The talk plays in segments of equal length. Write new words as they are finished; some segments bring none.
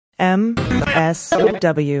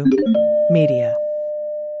MSW Media.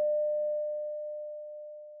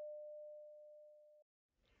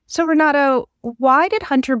 So, Renato, why did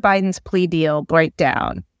Hunter Biden's plea deal break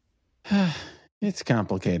down? It's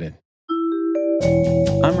complicated.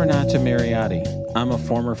 I'm Renato Mariotti. I'm a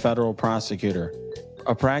former federal prosecutor,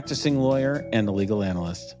 a practicing lawyer, and a legal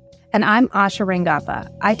analyst. And I'm Asha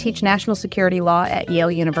Rangappa. I teach national security law at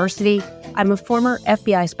Yale University. I'm a former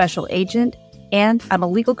FBI special agent, and I'm a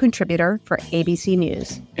legal contributor for ABC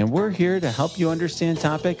News. And we're here to help you understand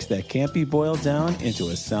topics that can't be boiled down into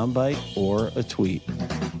a soundbite or a tweet.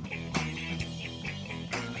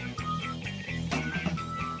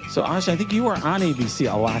 So, Asha, I think you were on ABC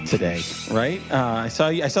a lot today, right? I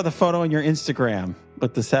saw the photo on your Instagram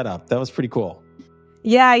with the setup. That was pretty cool.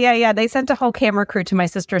 Yeah. They sent a whole camera crew to my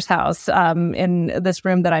sister's house in this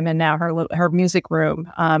room that I'm in now, her music room,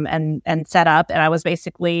 and set up. And I was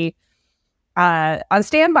basically on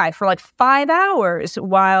standby for like 5 hours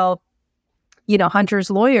while,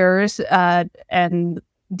 Hunter's lawyers and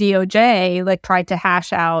DOJ tried to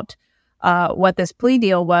hash out what this plea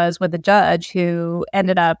deal was with the judge, who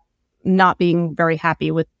ended up not being very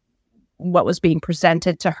happy with what was being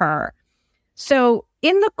presented to her. So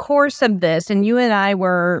in the course of this, and you and I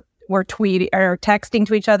were tweeting or texting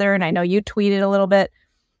to each other, and I know you tweeted a little bit.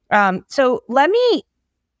 So let me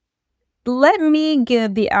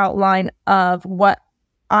give the outline of what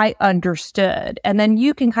I understood, and then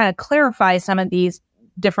you can kind of clarify some of these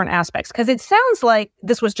different aspects, because it sounds like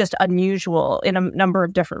this was just unusual in a number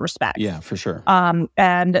of different respects. Yeah, for sure.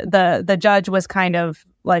 And the judge was kind of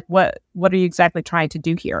like, what are you exactly trying to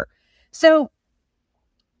do here? So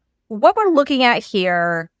what we're looking at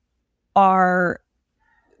here are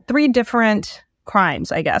 3 different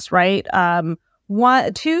crimes, I guess, right?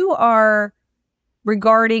 2 are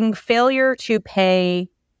regarding failure to pay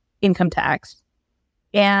income tax.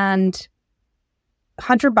 And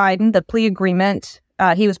Hunter Biden, the plea agreement,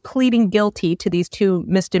 he was pleading guilty to these 2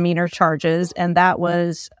 misdemeanor charges, and that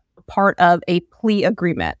was part of a plea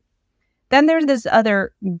agreement. Then there's this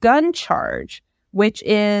other gun charge, which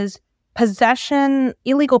is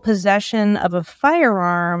illegal possession of a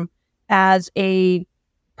firearm as a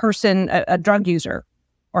person, a drug user,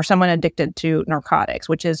 or someone addicted to narcotics,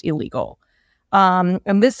 which is illegal.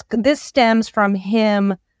 And this stems from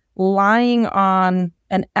him lying on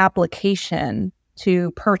an application to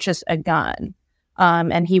purchase a gun.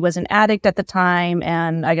 And he was an addict at the time,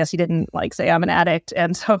 and I guess he didn't say I'm an addict.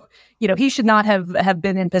 And so, he should not have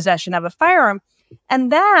been in possession of a firearm.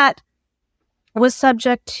 And that was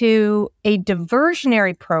subject to a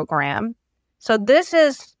diversionary program. So this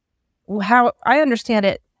is how I understand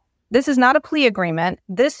it. This is not a plea agreement.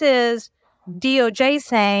 This is DOJ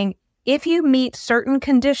saying, if you meet certain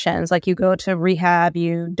conditions, like you go to rehab,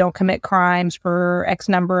 you don't commit crimes for X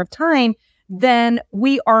number of time, then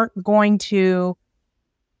we aren't going to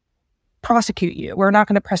prosecute you. We're not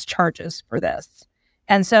going to press charges for this.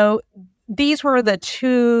 And so these were the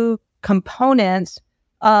 2 components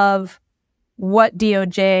of what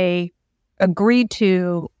DOJ agreed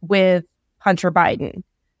to with Hunter Biden.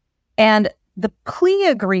 And the plea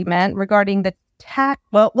agreement regarding the tax,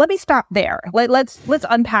 well, let me stop there. Let's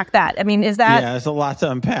unpack that. I mean, is that... Yeah, there's a lot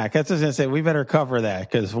to unpack. That's what I was going to say. We better cover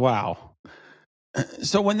that, because wow.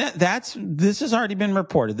 So when this has already been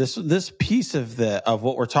reported. This piece of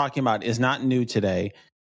what we're talking about is not new today.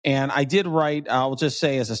 And I did write, I'll just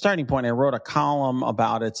say as a starting point, I wrote a column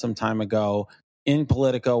about it some time ago in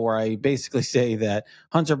Politico, where I basically say that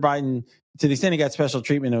Hunter Biden, to the extent he got special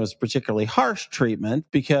treatment, it was particularly harsh treatment,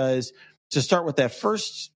 because to start with that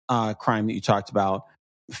first crime that you talked about,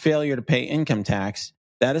 failure to pay income tax,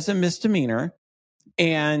 that is a misdemeanor.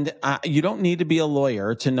 And you don't need to be a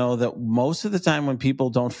lawyer to know that most of the time when people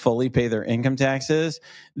don't fully pay their income taxes,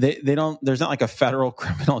 there's not like a federal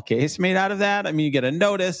criminal case made out of that. I mean, you get a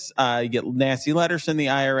notice, you get nasty letters from the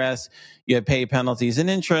IRS, you pay penalties and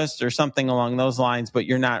interest or something along those lines, but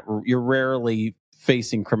you're rarely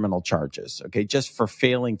facing criminal charges, okay, just for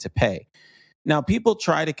failing to pay. Now, people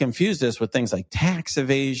try to confuse this with things like tax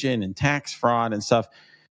evasion and tax fraud and stuff.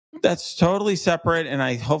 That's totally separate, and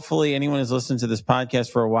hopefully anyone who's listened to this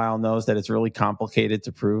podcast for a while knows that it's really complicated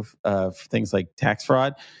to prove for things like tax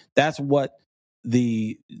fraud. That's what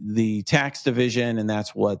the tax division, and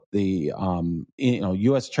that's what the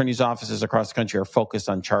U.S. attorneys' offices across the country are focused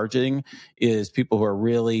on charging, is people who are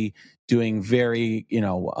really doing very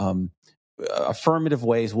affirmative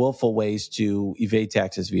ways, willful ways to evade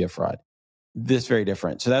taxes via fraud. This very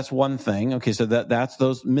different. So that's one thing. Okay, so that's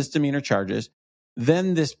those misdemeanor charges.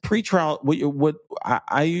 Then this pretrial, what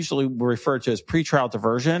I usually refer to as pretrial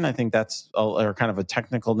diversion. I think that's kind of a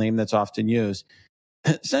technical name that's often used.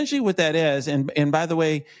 Essentially what that is, and by the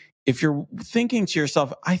way, if you're thinking to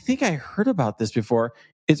yourself, I think I heard about this before,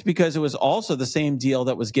 it's because it was also the same deal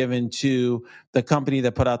that was given to the company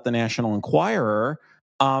that put out the National Enquirer.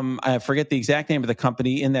 I forget the exact name of the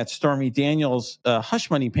company in that Stormy Daniels hush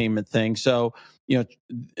money payment thing. So,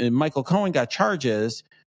 Michael Cohen got charges,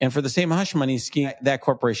 and for the same hush money scheme, that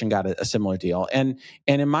corporation got a similar deal. And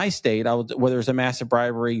in my state, where there's a massive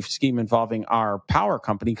bribery scheme involving our power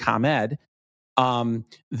company, ComEd,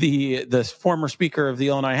 the former Speaker of the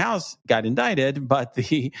Illinois House got indicted, but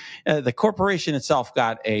the corporation itself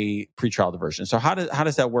got a pretrial diversion. So how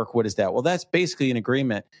does that work? What is that? Well, that's basically an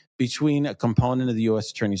agreement between a component of the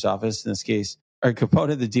U.S. Attorney's Office, in this case, or a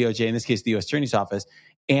component of the DOJ, in this case, the U.S. Attorney's Office,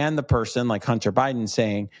 and the person like Hunter Biden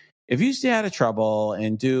saying, if you stay out of trouble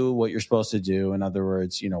and do what you're supposed to do, in other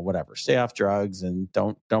words, whatever, stay off drugs and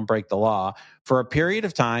don't break the law for a period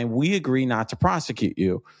of time, we agree not to prosecute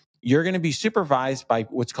you. You're going to be supervised by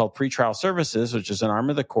what's called pretrial services, which is an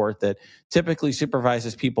arm of the court that typically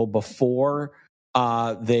supervises people before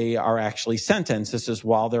they are actually sentenced. This is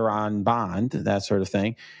while they're on bond, that sort of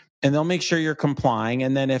thing. And they'll make sure you're complying.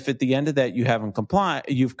 And then if at the end of that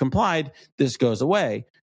you've complied, this goes away.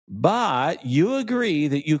 But you agree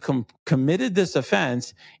that you committed this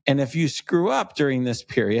offense, and if you screw up during this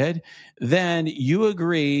period, then you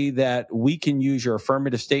agree that we can use your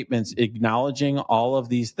affirmative statements acknowledging all of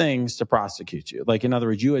these things to prosecute you. Like, in other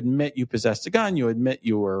words, you admit you possessed a gun, you admit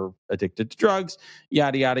you were addicted to drugs,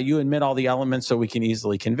 yada, yada. You admit all the elements so we can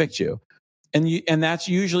easily convict you. And that's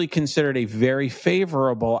usually considered a very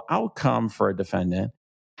favorable outcome for a defendant.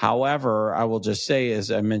 However, I will just say,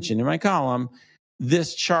 as I mentioned in my column,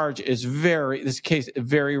 this case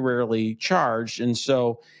very rarely charged. And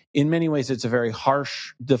so in many ways, it's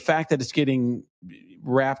the fact that it's getting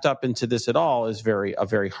wrapped up into this at all is a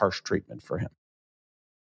very harsh treatment for him.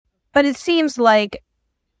 But it seems like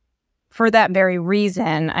for that very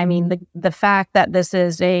reason, I mean, the fact that this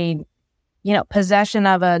is a, possession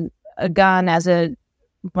of a gun as a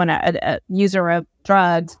user of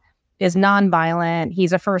drugs is nonviolent.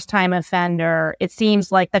 He's a first-time offender. It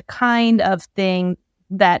seems like the kind of thing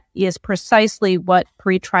that is precisely what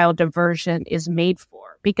pretrial diversion is made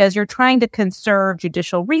for, because you're trying to conserve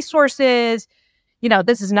judicial resources.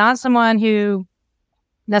 This is not someone who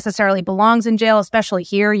necessarily belongs in jail, especially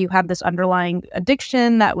here. You have this underlying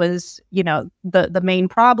addiction that was, the main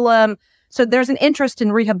problem. So there's an interest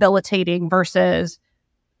in rehabilitating versus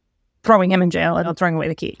throwing him in jail and throwing away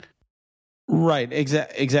the key. Right,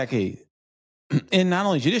 exactly. And not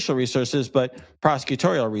only judicial resources, but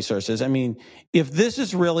prosecutorial resources. I mean, if this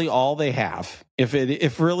is really all they have,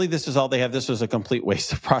 if really this is all they have, this was a complete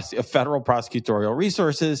waste of federal prosecutorial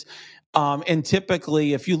resources. And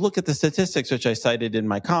typically, if you look at the statistics, which I cited in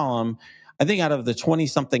my column, I think out of the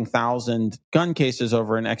 20-something thousand gun cases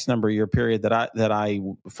over an X number of year period that I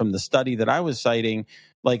from the study that I was citing,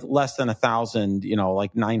 like less than 1,000,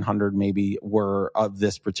 like 900 maybe were of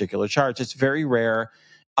this particular charge. It's very rare.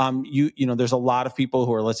 There's a lot of people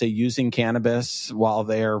who are, let's say, using cannabis while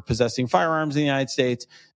they're possessing firearms in the United States.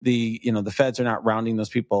 The feds are not rounding those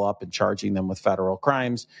people up and charging them with federal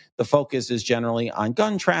crimes. The focus is generally on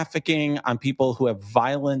gun trafficking, on people who have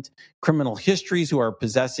violent criminal histories who are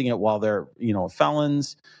possessing it while they're,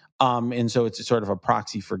 felons. And so it's sort of a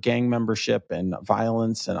proxy for gang membership and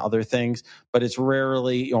violence and other things, but it's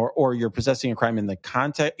rarely, or you're possessing a crime in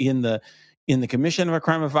the commission of a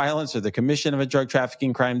crime of violence or the commission of a drug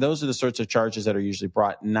trafficking crime. Those are the sorts of charges that are usually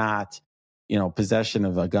brought, not, possession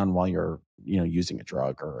of a gun while you're, using a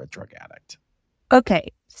drug or a drug addict.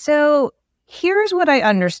 Okay. So here's what I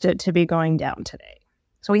understood to be going down today.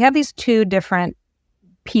 So we have these two different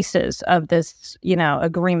pieces of this,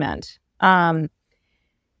 agreement. And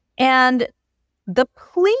the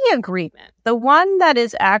plea agreement, the one that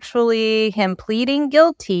is actually him pleading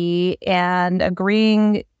guilty and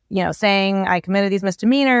agreeing, saying I committed these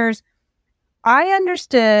misdemeanors, I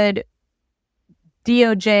understood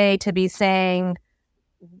DOJ to be saying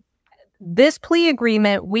this plea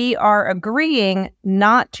agreement, we are agreeing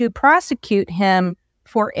not to prosecute him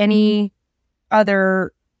for any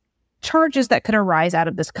other charges that could arise out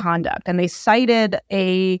of this conduct. And they cited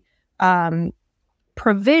a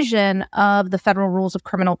provision of the Federal Rules of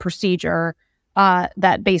Criminal Procedure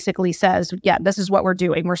that basically says, yeah, this is what we're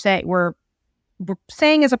doing. We're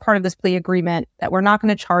saying as a part of this plea agreement that we're not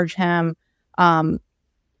going to charge him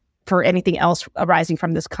for anything else arising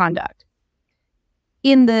from this conduct.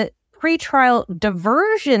 In the pretrial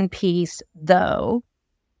diversion piece, though,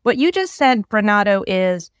 what you just said, Renato,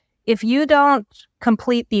 is if you don't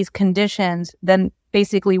complete these conditions, then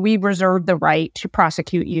basically we reserve the right to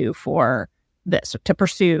prosecute you for this, to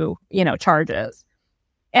pursue, charges.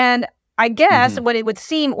 And I guess what it would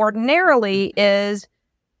seem ordinarily is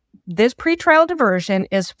this pretrial diversion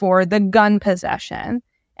is for the gun possession.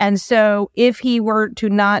 And so if he were to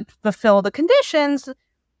not fulfill the conditions,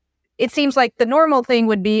 it seems like the normal thing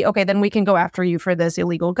would be, okay, then we can go after you for this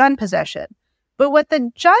illegal gun possession. But what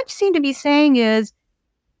the judge seemed to be saying is,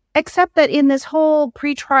 except that in this whole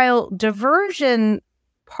pretrial diversion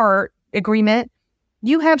part agreement,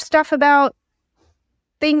 you have stuff about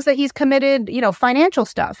things that he's committed, financial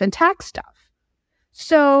stuff and tax stuff.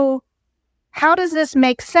 So how does this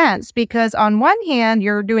make sense? Because on one hand,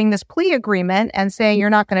 you're doing this plea agreement and saying you're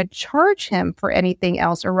not going to charge him for anything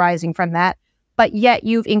else arising from that, but yet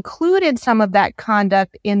you've included some of that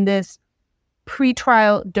conduct in this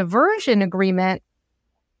pretrial diversion agreement,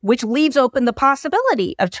 which leaves open the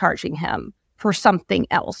possibility of charging him for something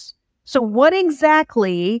else. So what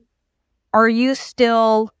exactly are you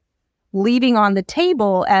still leaving on the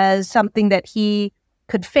table as something that he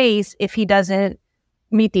could face if he doesn't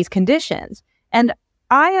meet these conditions? And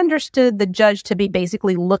I understood the judge to be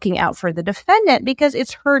basically looking out for the defendant because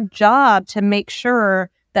it's her job to make sure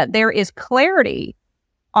that there is clarity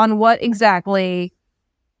on what exactly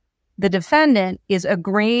the defendant is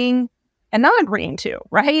agreeing and not agreeing to,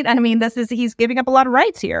 right? I mean, he's giving up a lot of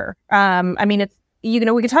rights here. It's, we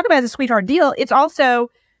can talk about it as a sweetheart deal. It's also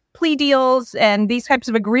plea deals and these types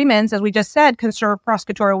of agreements, as we just said, conserve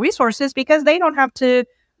prosecutorial resources because they don't have to,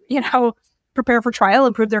 prepare for trial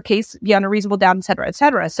and prove their case beyond a reasonable doubt, et cetera, et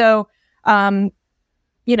cetera. So,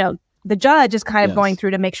 the judge is kind of going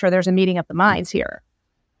through to make sure there's a meeting of the minds here.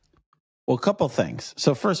 Well, a couple things.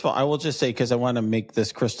 So first of all, I will just say, because I want to make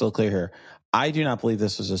this crystal clear here, I do not believe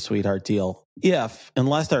this was a sweetheart deal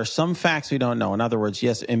unless there are some facts we don't know. In other words,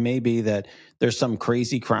 yes, it may be that there's some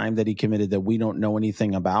crazy crime that he committed that we don't know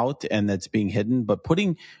anything about and that's being hidden. But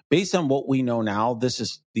based on what we know now, this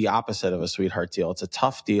is the opposite of a sweetheart deal. It's a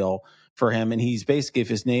tough deal for him. And he's basically, if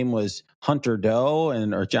his name was Hunter Doe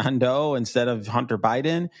or John Doe instead of Hunter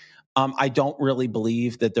Biden, I don't really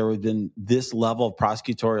believe that there would have been this level of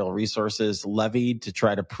prosecutorial resources levied to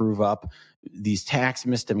try to prove up these tax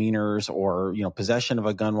misdemeanors or, possession of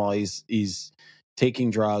a gun while he's taking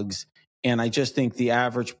drugs. And I just think the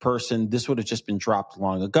average person, this would have just been dropped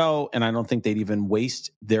long ago. And I don't think they'd even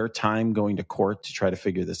waste their time going to court to try to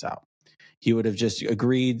figure this out. He would have just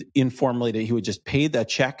agreed informally that he would just pay that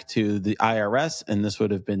check to the IRS and this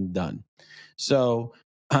would have been done. So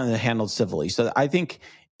handled civilly. So I think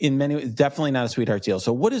in many ways, definitely not a sweetheart deal.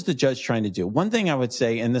 So what is the judge trying to do? One thing I would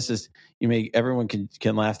say, and this is, everyone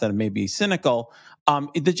can laugh that it may be cynical.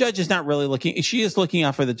 The judge is not really looking, she is looking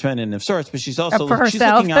out for the defendant of sorts, but she's also, she's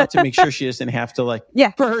looking out to make sure she doesn't have to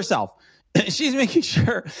for herself. She's making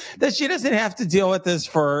sure that she doesn't have to deal with this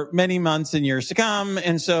for many months and years to come.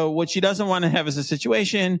 And so what she doesn't want to have is a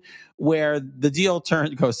situation where the deal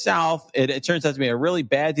goes south. It turns out to be a really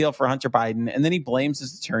bad deal for Hunter Biden. And then he blames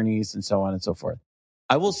his attorneys and so on and so forth.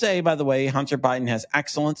 I will say, by the way, Hunter Biden has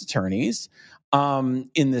excellent attorneys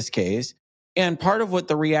in this case. And part of what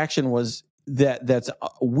the reaction was that's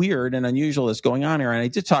weird and unusual is going on here. And I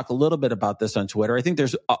did talk a little bit about this on Twitter. I think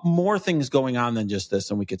there's more things going on than just this,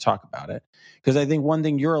 and we could talk about it. Because I think one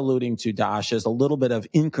thing you're alluding to, Dash, is a little bit of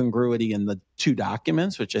incongruity in the two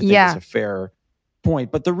documents, which I think is a fair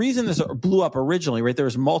point. But the reason this blew up originally, right, there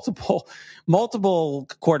was multiple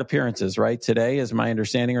court appearances, right, today, is my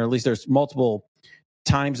understanding, or at least there's multiple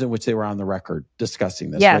times in which they were on the record discussing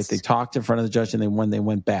this, right? They talked in front of the judge and then when they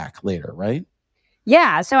went back later, right?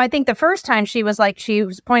 Yeah. So I think the first time she was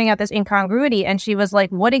pointing out this incongruity and she was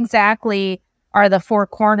like, what exactly are the four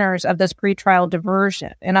corners of this pretrial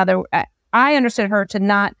diversion? I understood her to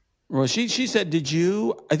not. Well, she said,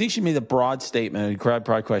 I think she made a broad statement, a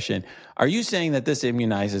broad question. Are you saying that this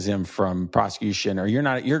immunizes him from prosecution or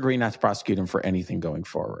you're agreeing not to prosecute him for anything going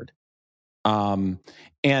forward? And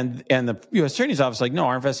the U.S. Attorney's Office no,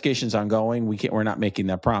 our investigation's ongoing. We're not making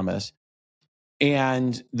that promise.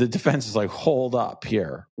 And the defense is like, hold up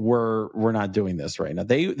here. We're not doing this right now.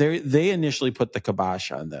 They initially put the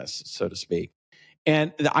kibosh on this, so to speak.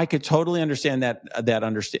 And I could totally understand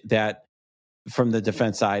that from the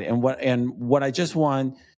defense side. And what I just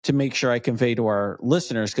want to make sure I convey to our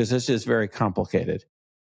listeners, because this is very complicated,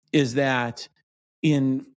 is that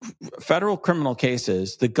in federal criminal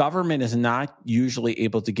cases, the government is not usually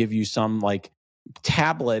able to give you some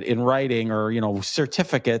tablet in writing or,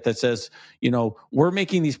 certificate that says, we're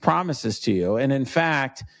making these promises to you. And in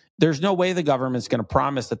fact, there's no way the government's going to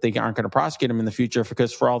promise that they aren't going to prosecute him in the future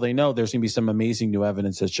because for all they know, there's going to be some amazing new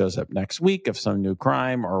evidence that shows up next week of some new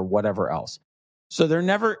crime or whatever else. So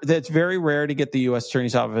that's very rare to get the U.S.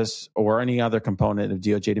 Attorney's Office or any other component of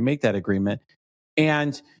DOJ to make that agreement.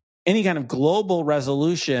 And any kind of global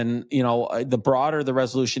resolution, the broader the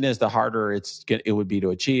resolution is, the harder it would be to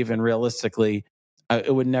achieve. And realistically,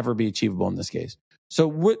 it would never be achievable in this case. So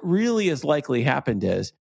what really has likely happened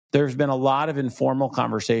is there's been a lot of informal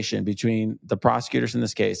conversation between the prosecutors in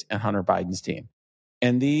this case and Hunter Biden's team.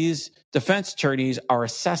 And these defense attorneys are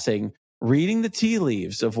assessing, reading the tea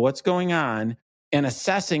leaves of what's going on and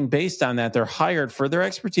assessing based on that. They're hired for their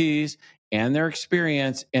expertise and their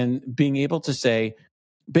experience and being able to say,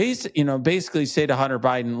 basically say to Hunter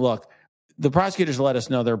Biden, look, the prosecutors let us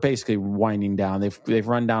know they're basically winding down. They've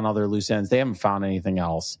run down all their loose ends. They haven't found anything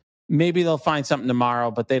else. Maybe they'll find something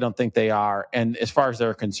tomorrow, but they don't think they are. And as far as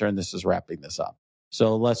they're concerned, this is wrapping this up.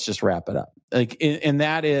 So let's just wrap it up. And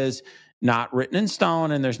that is not written in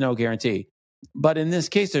stone, and there's no guarantee. But in this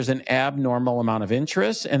case, there's an abnormal amount of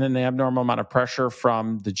interest and an abnormal amount of pressure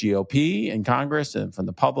from the GOP and Congress and from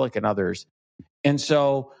the public and others. And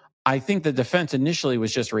so I think the defense initially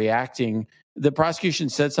was just reacting. The prosecution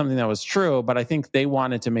said something that was true, but I think they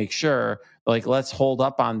wanted to make sure, let's hold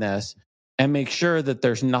up on this and make sure that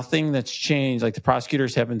there's nothing that's changed. Like the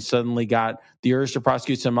prosecutors haven't suddenly got the urge to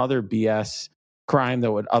prosecute some other BS crime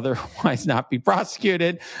that would otherwise not be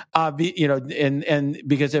prosecuted. And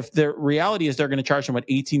because if the reality is they're going to charge him with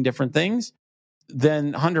 18 different things,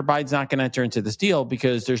 then Hunter Biden's not going to enter into this deal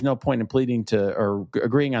because there's no point in pleading to or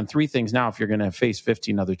agreeing on 3 things now if you're going to face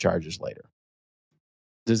 15 other charges later.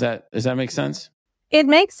 Does that make sense? It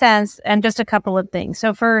makes sense. And just a couple of things.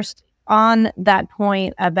 So first, on that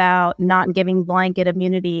point about not giving blanket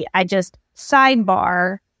immunity,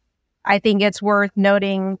 sidebar, I think it's worth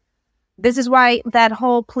noting, this is why that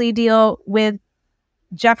whole plea deal with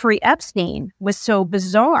Jeffrey Epstein was so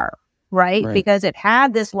bizarre. Right? Because it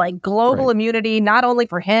had this global immunity, not only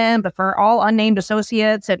for him, but for all unnamed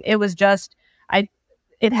associates. And it was just,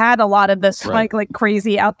 it had a lot of this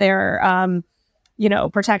crazy out there,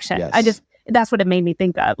 protection. Yes. That's what it made me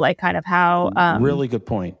think of, kind of how. Really good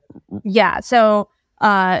point. Yeah. So,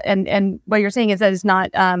 and what you're saying is that is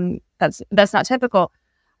not, that's not typical.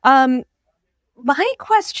 My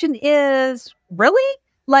question is really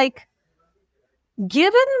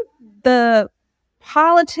given the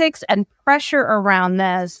politics and pressure around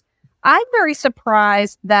this, I'm very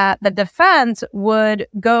surprised that the defense would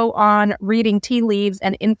go on reading tea leaves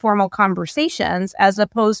and informal conversations as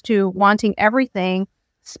opposed to wanting everything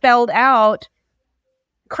spelled out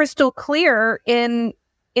crystal clear in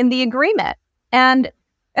the agreement. And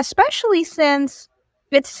especially since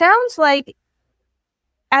it sounds like,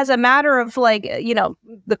 as a matter of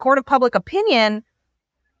the court of public opinion,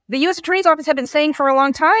 the U.S. Attorney's Office had been saying for a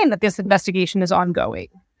long time that this investigation is ongoing.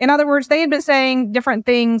 In other words, they had been saying different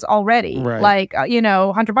things already. Right.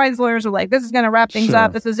 Hunter Biden's lawyers were like, this is going to wrap things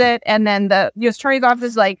up. This is it. And then the U.S. Attorney's Office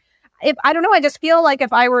is like, I don't know. I just feel like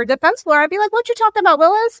if I were a defense lawyer, I'd be like, what you talking about,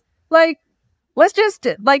 Willis? Let's just,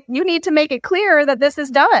 you need to make it clear that this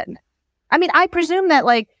is done. I mean, I presume that,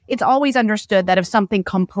 it's always understood that if something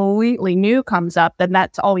completely new comes up, then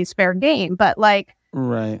that's always fair game. But,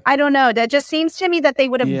 right. I don't know. That just seems to me that they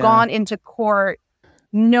would have gone into court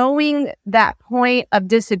knowing that point of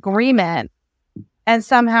disagreement and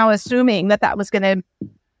somehow assuming that was going to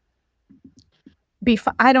be,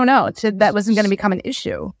 I don't know, that wasn't going to become an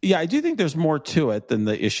issue. Yeah, I do think there's more to it than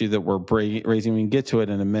the issue that we're raising. We can get to it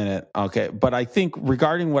in a minute. Okay. But I think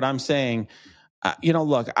regarding what I'm saying,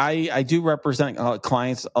 look, I do represent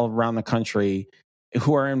clients around the country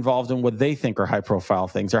who are involved in what they think are high profile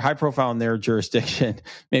things. They're high profile in their jurisdiction,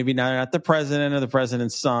 maybe not the president or the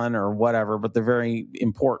president's son or whatever, but they're very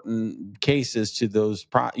important cases to those,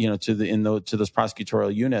 to those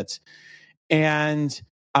prosecutorial units. And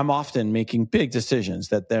I'm often making big decisions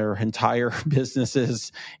that their entire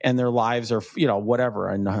businesses and their lives are, whatever,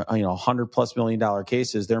 and, $100+ million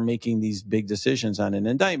cases, they're making these big decisions on an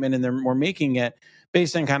indictment, and we're making it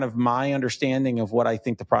based on kind of my understanding of what I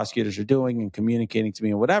think the prosecutors are doing and communicating to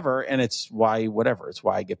me and whatever. And it's why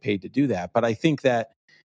I get paid to do that. But I think that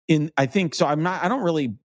I don't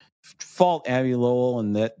really fault Abbe Lowell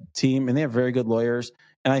and that team, and they have very good lawyers.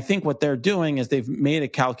 And I think what they're doing is they've made a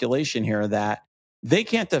calculation here that they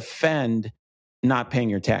can't defend not paying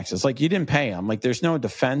your taxes. You didn't pay them. There's no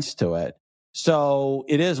defense to it. So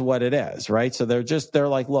it is what it is, right? So they're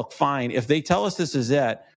like, look, fine. If they tell us this is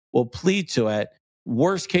it, we'll plead to it.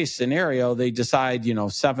 Worst case scenario, they decide,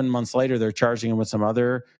 7 months later, they're charging him with some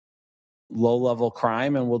other low level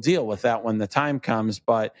crime, and we'll deal with that when the time comes.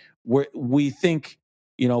 But we think,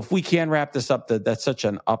 if we can wrap this up, that's such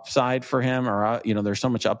an upside for him, or, there's so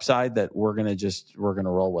much upside that we're going to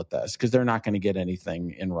roll with this because they're not going to get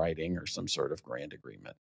anything in writing or some sort of grand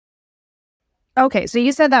agreement. Okay. So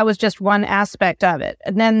you said that was just one aspect of it.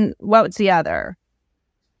 And then what's the other?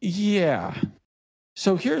 Yeah.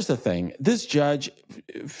 So here's the thing. This judge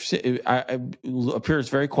appears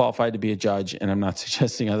very qualified to be a judge, and I'm not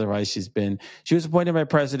suggesting otherwise. She was appointed by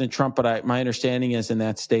President Trump, but my understanding is in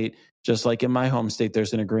that state, just like in my home state,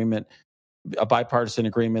 there's an agreement, a bipartisan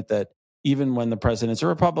agreement that even when the president's a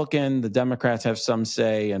Republican, the Democrats have some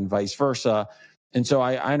say and vice versa. And so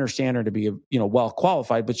I understand her to be, well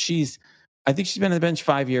qualified, but I think she's been on the bench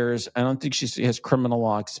 5 years. I don't think she has criminal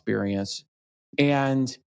law experience.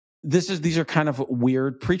 And these are kind of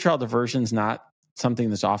weird. Pretrial diversion's not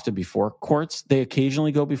something that's often before courts. They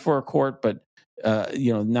occasionally go before a court, but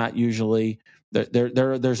not usually.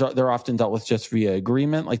 They're often dealt with just via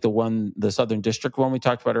agreement. Like the Southern District one we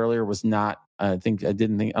talked about earlier was not. I don't think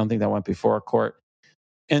that went before a court.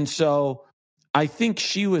 And so I think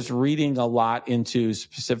she was reading a lot into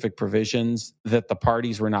specific provisions that the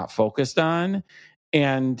parties were not focused on,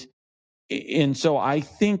 and so I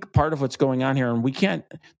think part of what's going on here, and the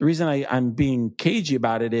reason I'm being cagey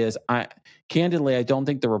about it is I don't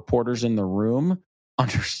think the reporters in the room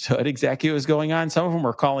understood exactly what was going on. Some of them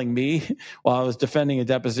were calling me while I was defending a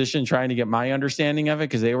deposition, trying to get my understanding of it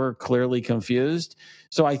because they were clearly confused.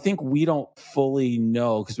 So I think we don't fully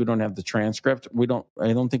know because we don't have the transcript.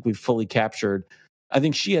 I don't think we've fully captured. I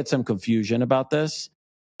think she had some confusion about this.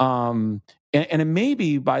 And it may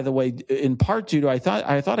be, by the way, in part due to I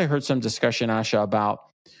thought I heard some discussion, Asha, about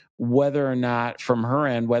whether or not from her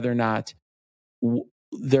end,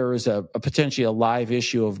 there is a potentially a live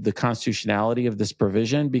issue of the constitutionality of this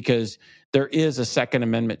provision, because there is a Second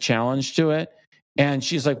Amendment challenge to it. And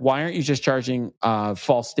she's like, why aren't you just charging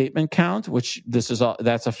false statement count, which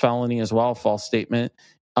that's a felony as well, false statement.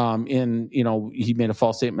 He made a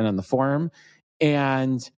false statement on the form.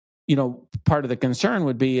 And part of the concern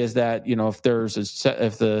would be is that, if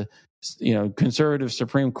the conservative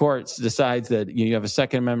Supreme Court decides that you have a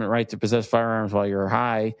Second Amendment right to possess firearms while you're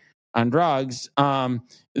high on drugs,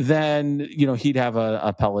 then, he'd have an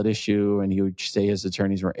appellate issue, and he would say his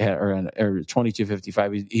attorneys or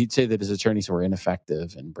 2255, he'd say that his attorneys were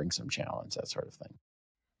ineffective and bring some challenge, that sort of thing.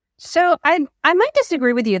 So I might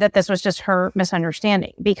disagree with you that this was just her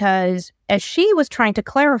misunderstanding, because as she was trying to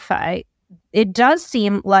clarify, it does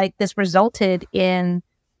seem like this resulted in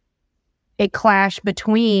a clash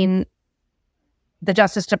between the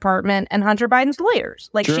Justice Department and Hunter Biden's lawyers.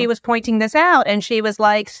 Like, She was pointing this out, and she was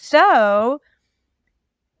like, so,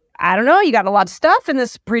 I don't know, you got a lot of stuff in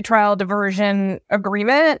this pretrial diversion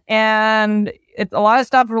agreement, and it's a lot of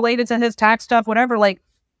stuff related to his tax stuff, whatever. Like,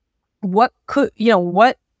 what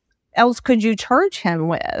else could you charge him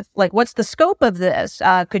with? Like, what's the scope of this?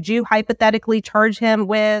 Could you hypothetically charge him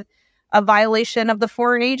with a violation of the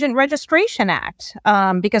Foreign Agent Registration Act?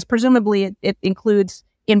 Because presumably it includes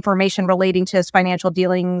information relating to his financial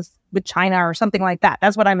dealings with China or something like that.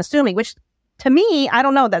 That's what I'm assuming, which to me, I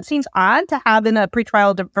don't know, that seems odd to have in a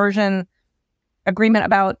pretrial diversion agreement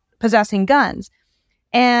about possessing guns.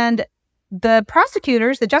 And the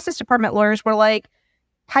prosecutors, the Justice Department lawyers were like,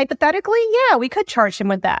 hypothetically, yeah, we could charge him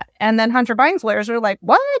with that. And then Hunter Biden's lawyers were like,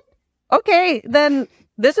 what? Okay, then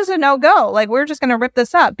this is a no-go. Like, we're just going to rip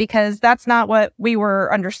this up because that's not what we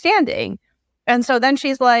were understanding. And so then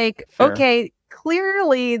she's like, Fair. Okay,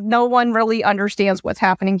 clearly no one really understands what's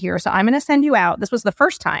happening here. So I'm going to send you out. This was the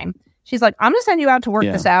first time. She's like, I'm going to send you out to work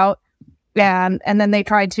this out. And then they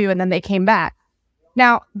tried to, and then they came back.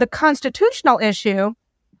 Now, the constitutional issue,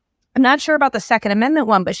 I'm not sure about the Second Amendment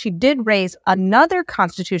one, but she did raise another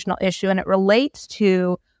constitutional issue, and it relates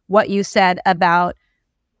to what you said about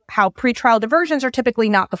how pretrial diversions are typically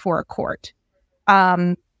not before a court.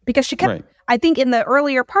 Because she kept, I think in the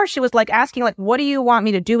earlier part, she was like asking, like, what do you want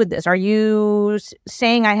me to do with this? Are you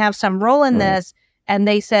saying I have some role in this? And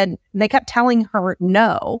they kept telling her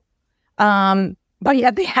no. But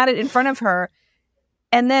yet they had it in front of her.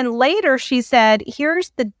 And then later she said,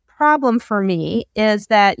 here's the problem for me is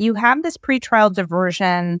that you have this pretrial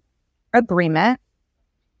diversion agreement,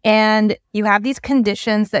 and you have these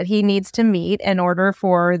conditions that he needs to meet in order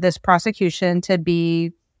for this prosecution to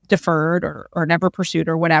be deferred or never pursued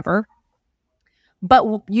or whatever. But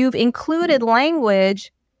you've included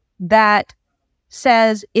language that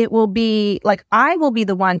says it will be like, I will be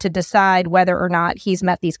the one to decide whether or not he's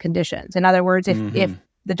met these conditions. In other words, if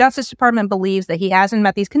the Justice Department believes that he hasn't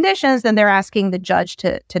met these conditions, then they're asking the judge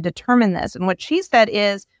to determine this. And what she said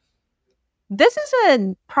is, this is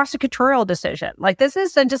a prosecutorial decision. Like, this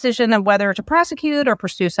is a decision of whether to prosecute or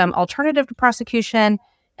pursue some alternative to prosecution.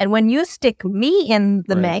 And when you stick me in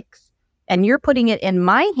the mix and you're putting it in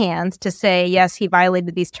my hands to say, yes, he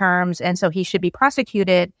violated these terms and so he should be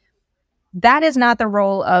prosecuted, that is not the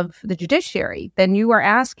role of the judiciary. Then you are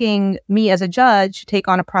asking me as a judge to take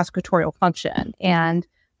on a prosecutorial function. And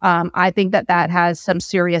I think that has some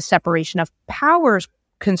serious separation of powers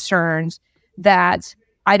concerns that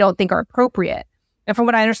I don't think are appropriate. And from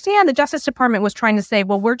what I understand, the Justice Department was trying to say,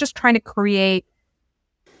 well, we're just trying to create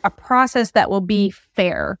a process that will be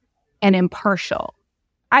fair and impartial.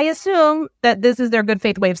 I assume that this is their good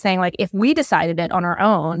faith way of saying, like, if we decided it on our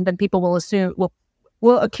own, then people will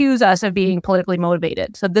will accuse us of being politically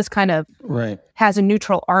motivated. So this kind of has a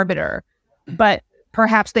neutral arbiter. But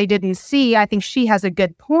perhaps they didn't see, I think she has a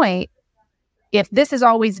good point. If this is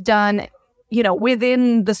always done,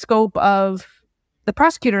 within the scope of the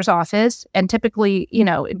prosecutor's office, and typically,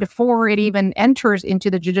 before it even enters into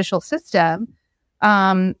the judicial system,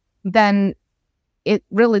 then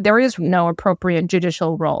there is no appropriate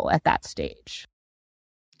judicial role at that stage.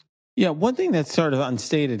 Yeah, one thing that's sort of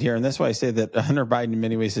unstated here, and that's why I say that Hunter Biden in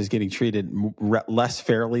many ways is getting treated less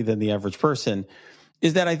fairly than the average person,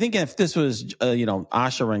 is that I think if this was, Asha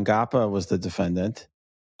Rangappa was the defendant,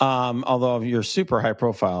 although you're super high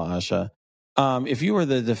profile, Asha, if you were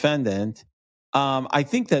the defendant, I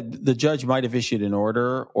think that the judge might have issued an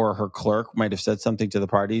order, or her clerk might have said something to the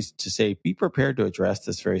parties to say, be prepared to address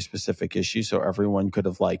this very specific issue, so everyone could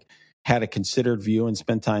have had a considered view and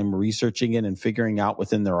spent time researching it and figuring out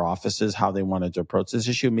within their offices how they wanted to approach this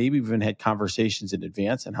issue. Maybe even had conversations in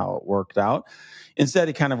advance and how it worked out. Instead,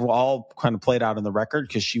 it all played out on the record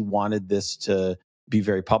because she wanted this to be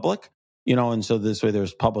very public, and so this way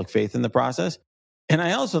there's public faith in the process. And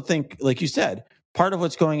I also think, like you said, part of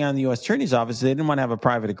what's going on in the U.S. Attorney's Office, they didn't want to have a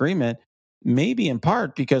private agreement, maybe in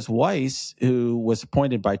part because Weiss, who was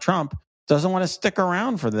appointed by Trump, doesn't want to stick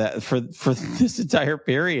around for this entire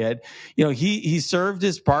period. He served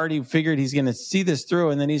his part. He figured he's going to see this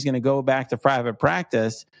through, and then he's going to go back to private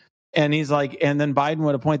practice. And he's like, and then Biden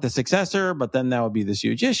would appoint the successor, but then that would be this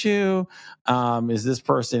huge issue. Is this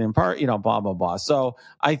person in part, blah, blah, blah. So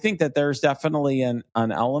I think that there's definitely an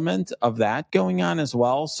element of that going on as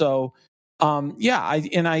well. So,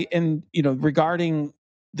 regarding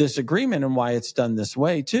this agreement and why it's done this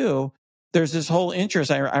way too, there's this whole interest.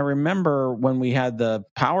 I remember when we had the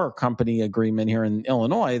power company agreement here in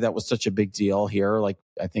Illinois, that was such a big deal here.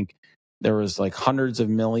 I think there was hundreds of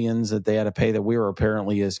millions that they had to pay that we were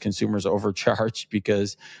apparently as consumers overcharged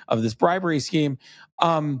because of this bribery scheme.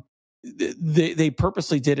 They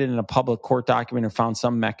purposely did it in a public court document and found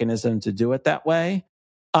some mechanism to do it that way.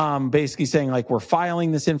 Basically saying we're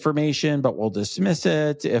filing this information, but we'll dismiss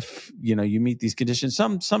it if, you meet these conditions,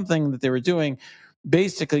 something that they were doing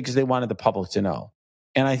basically because they wanted the public to know.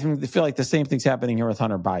 And I feel like the same thing's happening here with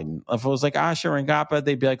Hunter Biden. If it was like Asha Rangappa,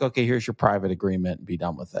 they'd be like, okay, here's your private agreement and be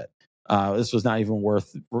done with it. This was not even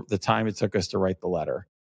worth the time it took us to write the letter.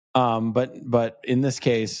 But in this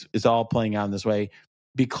case, it's all playing out in this way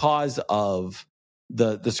because of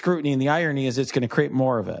the scrutiny, and the irony is it's going to create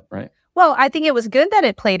more of it, right? Well, I think it was good that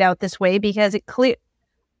it played out this way because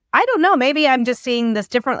I don't know, maybe I'm just seeing this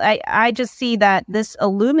differently. I just see that this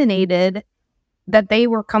illuminated that they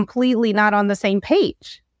were completely not on the same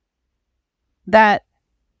page. That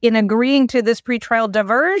in agreeing to this pretrial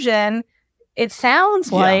diversion, it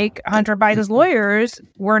sounds like Hunter Biden's lawyers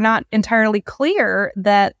were not entirely clear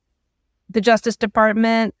that the Justice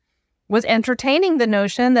Department was entertaining the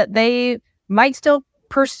notion that they might still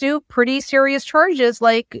pursue pretty serious charges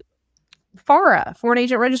like FARA, Foreign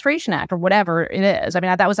Agent Registration Act, or whatever it is. I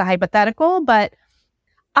mean, that was a hypothetical, but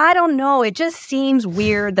I don't know. It just seems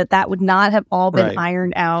weird that would not have all been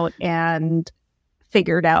ironed out and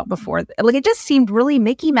figured out before. It just seemed really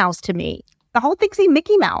Mickey Mouse to me. The whole thing seemed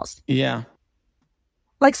Mickey Mouse. Yeah.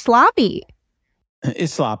 Sloppy.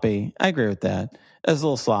 It's sloppy. I agree with that. It's a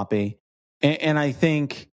little sloppy. And I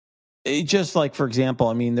think, just for example,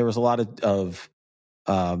 I mean, there was a lot of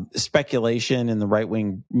speculation in the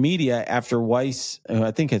right-wing media after Weiss,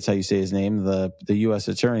 I think that's how you say his name, the U.S.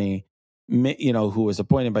 attorney, who was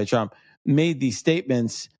appointed by Trump, made these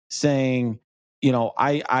statements saying,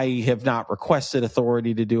 I have not requested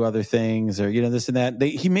authority to do other things, or, this and that.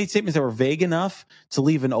 He made statements that were vague enough to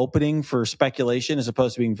leave an opening for speculation as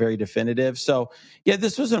opposed to being very definitive. So, yeah,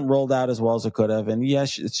 this wasn't rolled out as well as it could have. And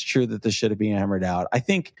yes, it's true that this should have been hammered out. I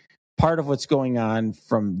think part of what's going on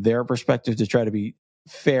from their perspective to try to be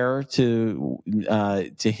fair to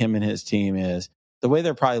him and his team is the way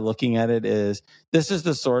they're probably looking at it is this is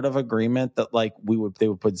the sort of agreement that they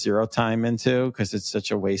would put zero time into because it's such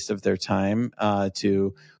a waste of their time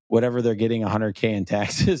to whatever they're getting $100K in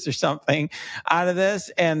taxes or something out of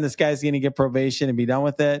this, and this guy's going to get probation and be done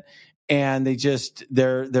with it. And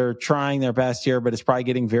they're trying their best here, but it's probably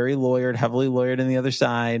getting very heavily lawyered on the other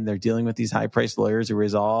side. They're dealing with these high-priced lawyers who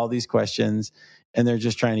raise all these questions, and they're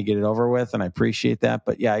just trying to get it over with. And I appreciate that.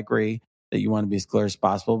 But yeah, I agree that you want to be as clear as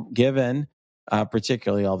possible, given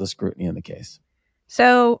particularly all the scrutiny in the case.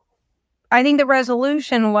 So I think the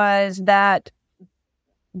resolution was that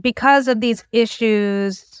because of these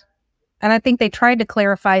issues, and I think they tried to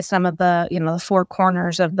clarify some of the, the four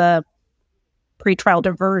corners of the pretrial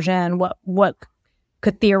diversion, what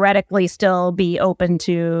could theoretically still be open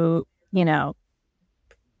to,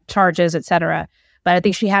 charges, et cetera. But I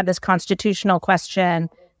think she had this constitutional question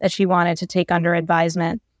that she wanted to take under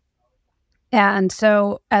advisement. And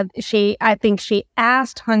so I think she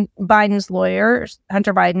asked Biden's lawyers,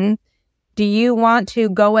 Hunter Biden, do you want to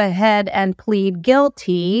go ahead and plead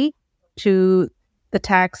guilty to the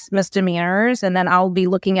tax misdemeanors? And then I'll be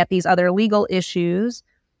looking at these other legal issues.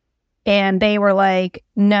 And they were like,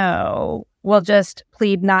 no, we'll just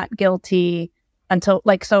plead not guilty until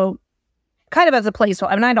so kind of as a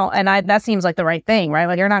placeholder. That seems like the right thing, right?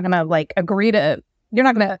 Like you're not going to you're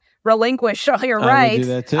not going to relinquish all your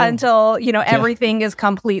rights until, everything is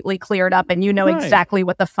completely cleared up and exactly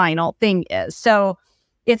what the final thing is. So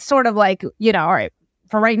it's sort of like, all right,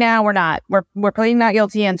 for right now, we're pleading not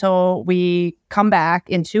guilty until we come back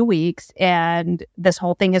in 2 weeks and this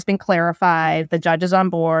whole thing has been clarified. The judge is on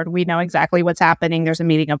board. We know exactly what's happening. There's a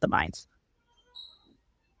meeting of the minds.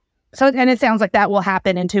 So, and it sounds like that will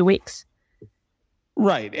happen in 2 weeks.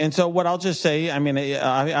 Right. And so what I'll just say,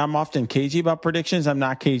 I'm often cagey about predictions. I'm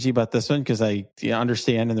not cagey about this one because I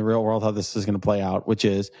understand in the real world how this is going to play out, which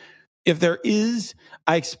is if there is,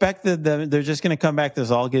 I expect that they're just going to come back. This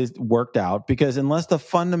all gets worked out because unless the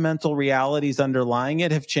fundamental realities underlying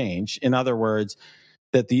it have changed, in other words,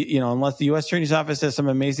 that unless the U.S. Attorney's Office has some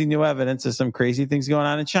amazing new evidence of some crazy things going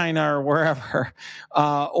on in China or wherever,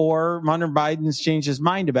 or Hunter Biden's changed his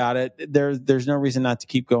mind about it, there's no reason not to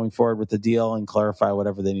keep going forward with the deal and clarify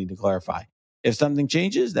whatever they need to clarify. If something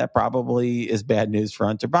changes, that probably is bad news for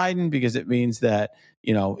Hunter Biden because it means that,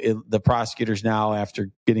 the prosecutors now, after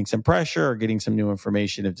getting some pressure or getting some new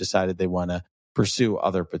information, have decided they want to pursue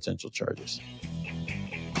other potential charges.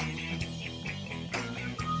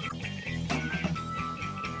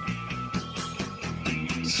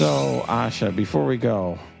 So, Asha, before we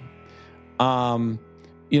go,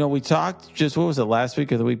 we talked just, what was it, last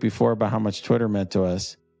week or the week before about how much Twitter meant to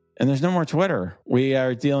us. And there's no more Twitter. We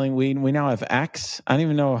are we now have X. I don't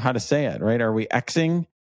even know how to say it, right? Are we Xing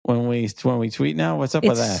when we tweet now? What's up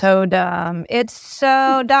with that? It's so dumb. It's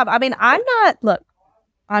so dumb. I'm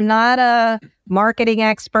not a marketing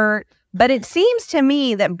expert, but it seems to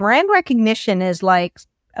me that brand recognition is like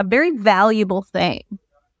a very valuable thing.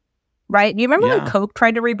 Right? You remember when Coke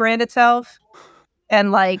tried to rebrand itself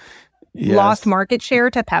and lost market share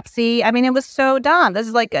to Pepsi? It was so dumb. This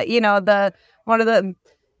is like, one of the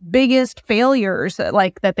biggest failures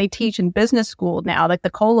that they teach in business school now, like the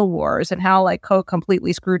Cola Wars and how Coke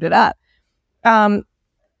completely screwed it up. Why?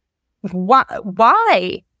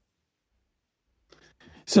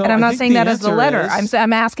 So and I'm not saying that as the letter.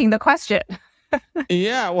 I'm asking the question.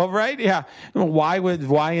 Yeah, well, right, yeah.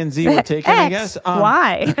 Y and Z would take it, I guess.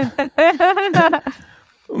 Why?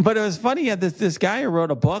 But it was funny. Yeah, this guy who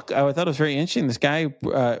wrote a book. I thought it was very interesting. This guy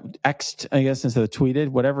X'd, I guess, instead of tweeted,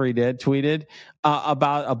 whatever he did, tweeted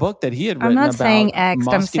about a book that he had written about. I'm not saying X'd.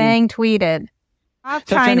 I'm saying tweeted. I'm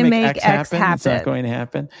trying to make X happen. It's not going to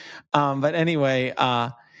happen. But anyway,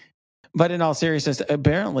 but in all seriousness,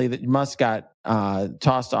 apparently that Musk got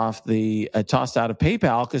tossed out of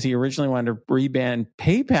PayPal because he originally wanted to rebrand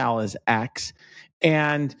PayPal as X,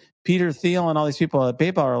 and Peter Thiel and all these people at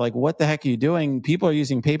PayPal are like, "What the heck are you doing? People are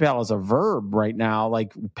using PayPal as a verb right now,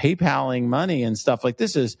 like PayPaling money and stuff. Like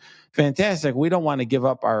this is fantastic. We don't want to give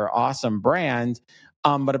up our awesome brand."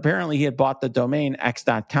 But apparently he had bought the domain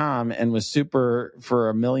x.com and was for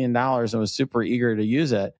 $1 million and was super eager to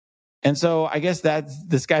use it. And so I guess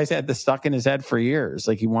this guy's had this stuck in his head for years.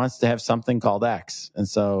 Like he wants to have something called X. And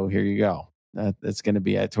so here you go. It's going to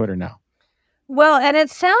be at Twitter now. Well, and it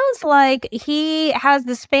sounds like he has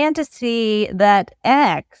this fantasy that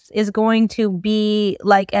X is going to be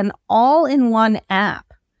like an all-in-one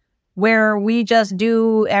app where we just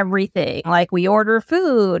do everything. Like we order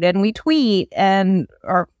food and we tweet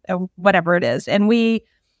or whatever it is. And we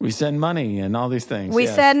send money and all these things. We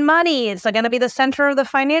send money. It's going to be the center of the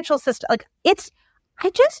financial system. He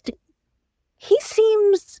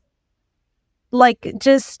seems like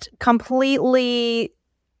just completely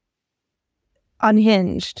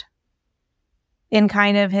unhinged in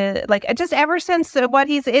kind of his, just ever since what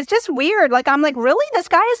it's just weird. I'm like, really? This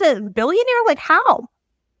guy is a billionaire? Like, how?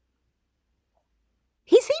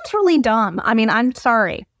 He seems really dumb. I'm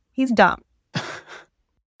sorry. He's dumb.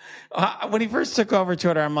 When he first took over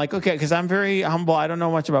Twitter, I'm like, okay, because I'm very humble. I don't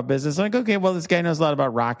know much about business. I'm like, okay, well, this guy knows a lot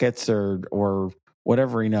about rockets or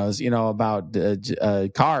whatever he knows, about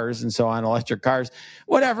cars and so on, electric cars,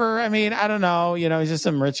 whatever. I mean, I don't know. He's just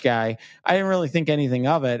some rich guy. I didn't really think anything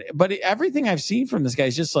of it, but everything I've seen from this guy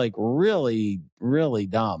is just like really, really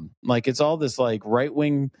dumb. Like it's all this like right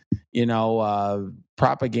wing,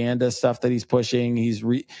 propaganda stuff that he's pushing. He's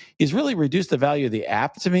really reduced the value of the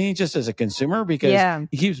app to me just as a consumer because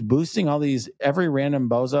he keeps boosting all these. Every random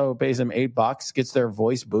bozo pays him $8, gets their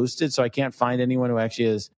voice boosted, so I can't find anyone who actually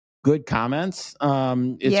has good comments.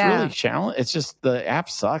 It's really challenging. It's just the app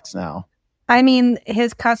sucks now. I mean,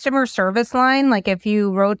 his customer service line, like if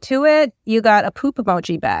you wrote to it, you got a poop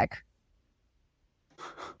emoji back.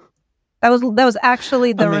 That was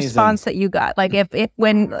actually the response that you got. Like if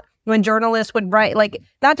when journalists would write, like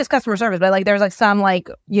not just customer service, but like there's like some like,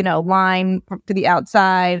 line to the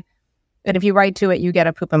outside, and if you write to it, you get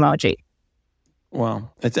a poop emoji.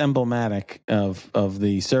 Well, it's emblematic of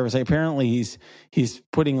the service. Apparently, he's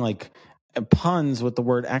putting like puns with the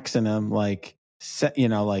word X in them, like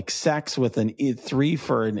like sex with an E, 3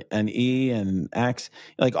 for an E and X,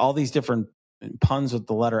 like all these different puns with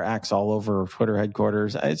the letter X all over Twitter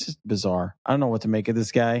headquarters. It's just bizarre. I don't know what to make of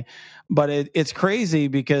this guy, but it's crazy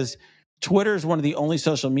because Twitter is one of the only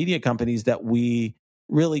social media companies that we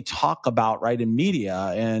really talk about right in media.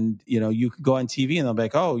 And, you can go on TV and they'll be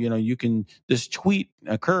like, oh, you can, this tweet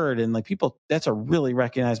occurred. And like people, that's a really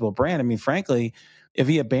recognizable brand. I mean, frankly, if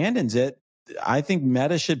he abandons it, I think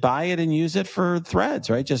Meta should buy it and use it for Threads,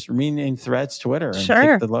 right? Just rename Threads Twitter and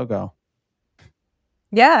take the logo.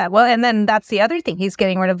 Yeah. Well, and then that's the other thing. He's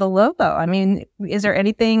getting rid of the logo. I mean, is there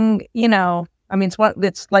anything,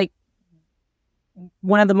 it's like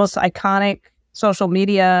one of the most iconic social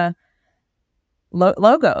media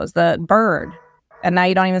logos, the bird, and now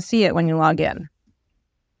you don't even see it when you log in.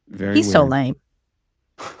 He's weird. So lame.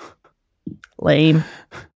 Lame.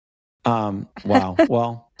 Wow.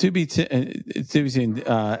 Well, to be seen.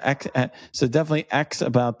 So definitely X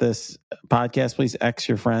about this podcast. Please X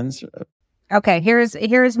your friends. Okay. Here's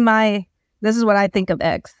this is what I think of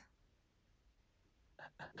X.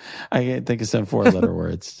 I can't think of some 4-letter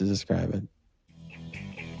words to describe it.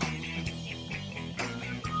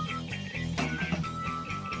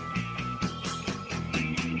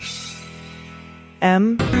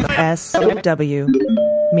 MSW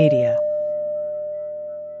Media.